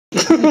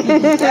So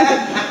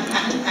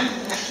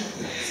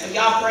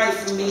y'all pray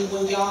for me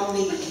when y'all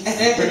need.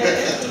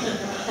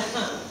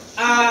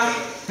 I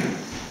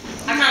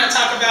kind of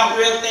talk about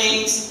real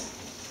things.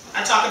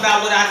 I talk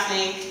about what I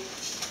think.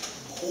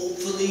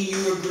 Hopefully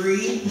you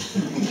agree.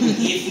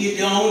 If you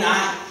don't,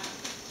 I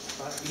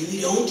really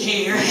don't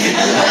care.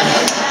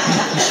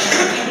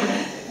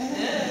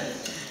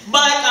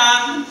 But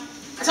I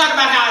talk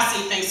about how I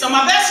see things. So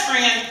my best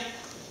friend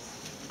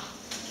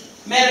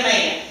met a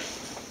man.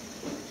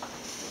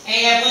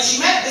 And when she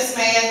met this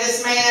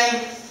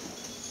man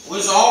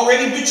was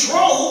already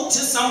betrothed to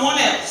someone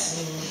else.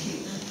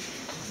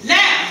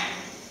 Now,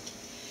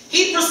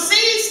 he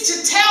proceeds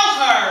to tell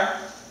her,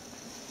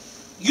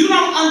 you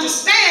don't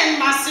understand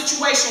my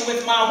situation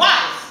with my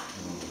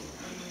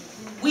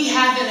wife. We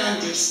have an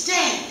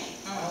understanding.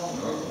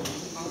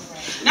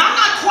 Now, I'm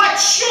not quite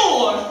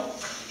sure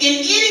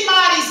in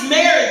anybody's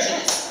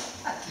marriages,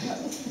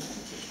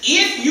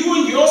 if you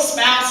and your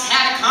spouse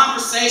had a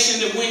conversation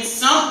that went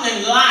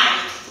something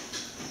like,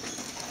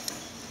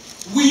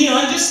 we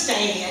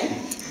understand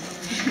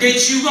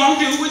that you're going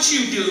to do what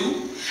you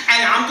do,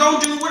 and I'm going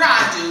to do what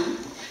I do,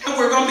 and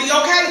we're going to be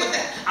okay with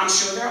that. I'm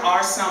sure there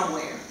are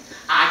somewhere.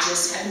 I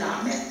just had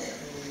not met them.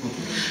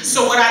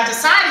 So what I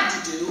decided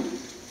to do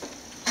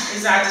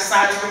is I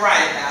decided to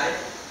write about it.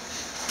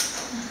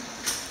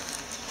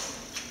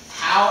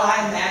 How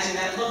I imagine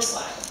that looks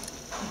like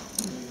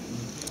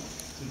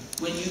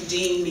when you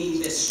deem me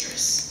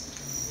mistress.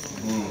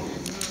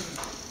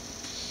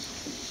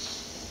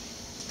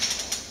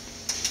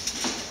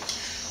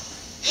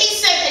 He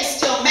said they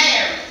still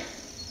married,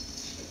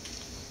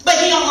 but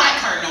he don't like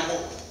her no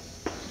more.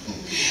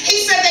 He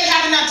said they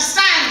have an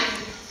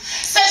understanding.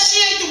 Says she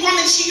ain't the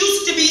woman she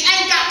used to be,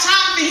 ain't got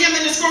time for him,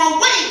 and is growing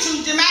way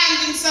too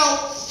demanding, so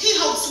he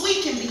hopes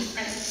we can be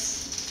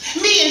friends.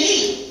 Me and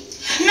he.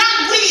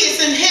 Not we as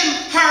in him,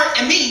 her,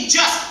 and me,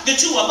 just the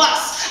two of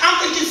us.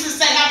 I'm thinking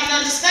since they have an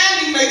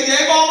understanding, maybe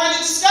they've already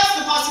discussed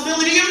the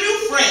possibility of new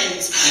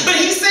friends. But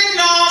he said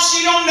no,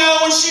 she don't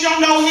know, and she don't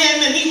know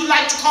him, and he would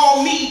like to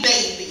call me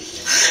baby.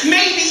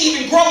 Maybe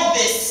even grow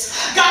this.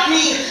 Got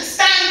me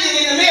standing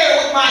in the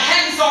mirror with my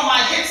hands on my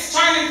hips,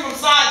 turning from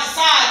side to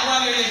side,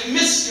 wondering if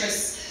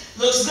mistress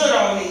looks good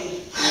on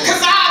me.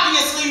 Because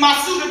obviously my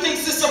suitor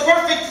thinks it's a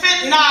perfect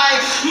fit, and I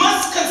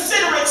must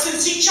consider it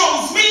since he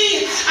chose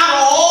me out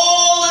of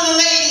all of the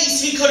ladies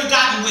he could have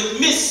gotten with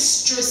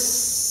mistress.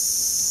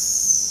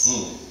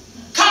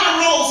 Kind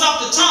of rolls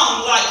off the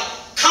tongue like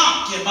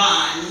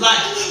concubine, like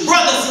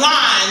brother's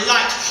line,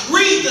 like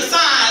read the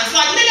signs,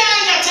 like nigga, I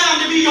ain't got time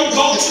to be your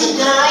go-to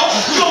girl,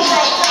 your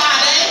girl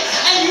Friday,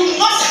 and you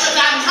must have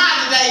gotten high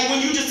today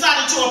when you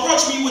decided to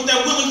approach me with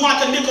that Willy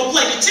Wonka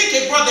nickel-plated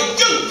ticket, brother.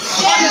 You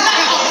are not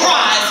a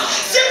prize,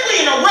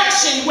 simply an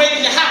erection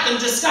waiting to happen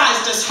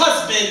disguised as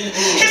husband.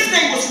 His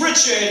name was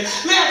Richard.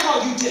 May I call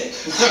you Dick?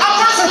 I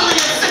personally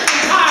am sick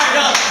and tired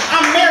of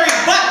I'm married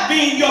but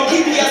being your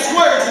PBS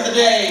words of the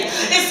day.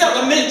 It's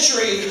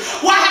elementary.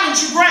 Why haven't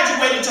you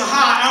graduated to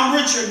high? I'm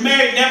Richard,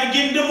 married, never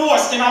getting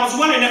divorced, and I was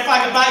wondering if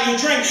I could buy you a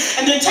drink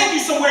and then take you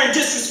somewhere and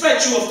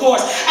disrespect you, of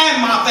course, and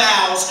my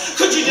vows.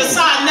 Could you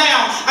decide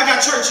now? I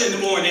got church in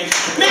the morning.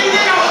 Maybe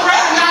they don't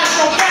recognize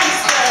your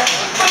gangster,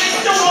 but it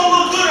still don't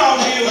look good on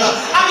you.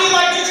 I mean,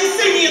 like, did you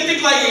see me and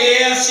think like,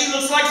 yeah, she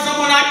looks like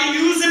someone I can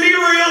use and be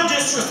real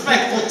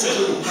disrespectful to?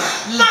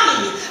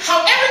 Funny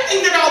how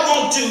everything that I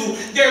won't do,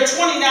 there are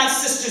 29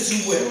 sisters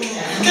who will.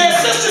 There are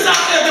sisters out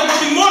there that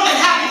will be more than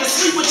happy to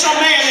sleep with your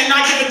man and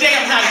not give a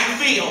damn how you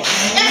feel.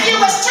 If you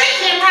was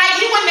treating him right,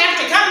 he wouldn't have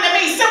to come to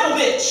me, simple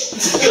bitch.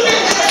 You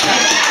didn't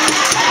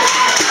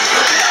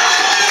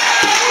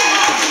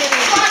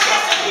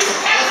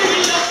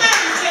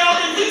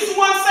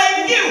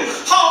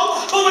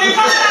but when it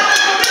comes down to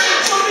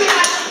commitment, you'll be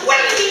like,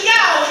 where did he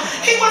go?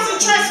 He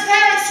wasn't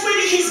transparent,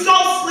 sweetie. He's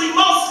ghostly,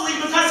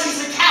 mostly because he's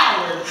a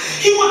coward.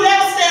 He will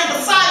never stand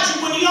beside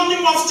you when he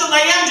only wants to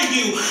lay under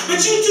you.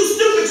 But you too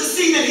stupid to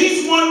see that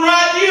he's one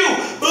right you.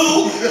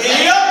 Boo,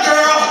 get up,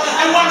 girl,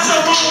 and watch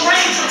your long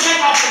range will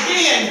take off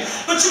again.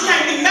 But you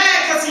can't be mad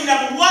because he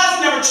never was,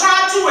 never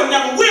tried to, and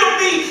never will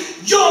be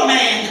your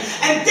man.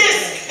 And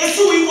this is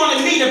who he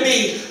wanted me to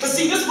be. But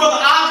see, this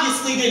brother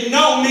obviously didn't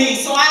know me,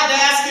 so I had to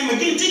ask him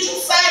again, did you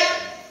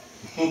say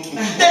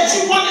that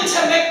you wanted to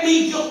make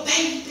me your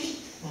baby?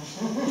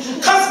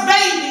 Because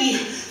baby,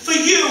 for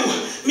you,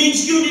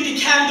 means unity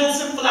candles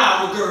and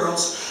flower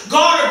girls,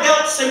 garter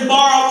belts and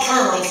borrowed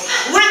pearls,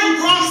 written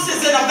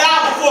promises and a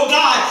vow before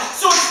God.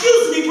 So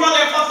excuse me,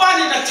 brother, if I find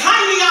it a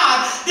tiny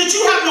odd that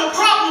you have no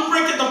problem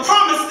breaking the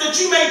promise that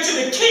you made to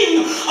the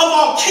King of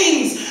all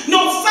kings.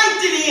 No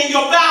sanctity in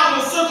your vow,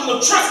 no circle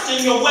of trust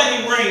in your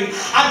wedding ring.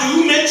 I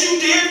do meant you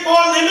did for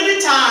a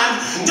limited time.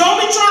 Don't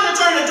be trying to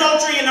turn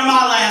adultery into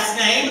my last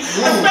name,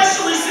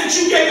 especially since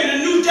you gave it a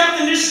new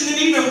definition and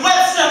even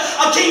Webster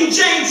or King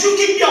James. You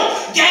keep your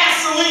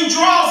gasoline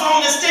drawers on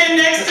and stand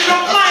next to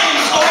your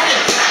flames.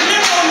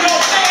 Live on your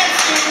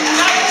fancy,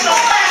 not your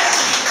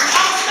fashion.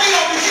 I'll stay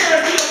over here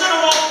and be a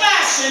little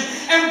old-fashioned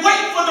and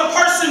wait for the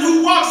person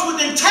who walks with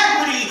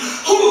integrity,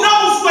 who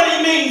knows what he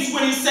means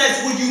when he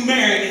says, will you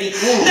marry me?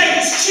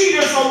 Ladies,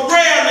 cheaters are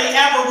rarely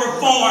ever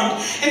reformed.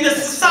 In the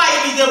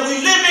society that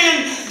we live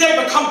in, they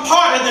become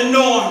part of the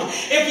norm.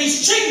 If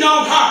he's cheating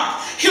on her,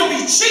 he'll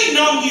be cheating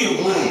on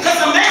you.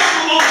 Because a man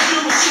will only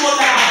do what you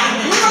allow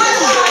him to do.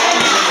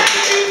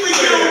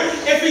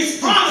 If he's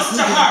promised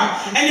to her,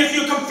 and if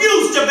you're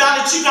confused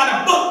about it, you got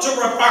a book to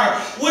refer.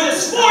 What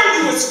is for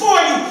you is for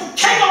you.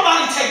 Can't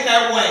nobody take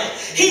that away.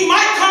 He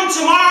might come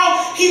tomorrow,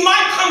 he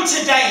might come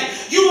today.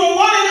 You will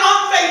want an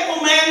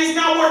unfaithful man, he's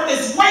not worth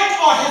his weight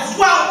or his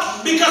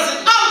wealth, because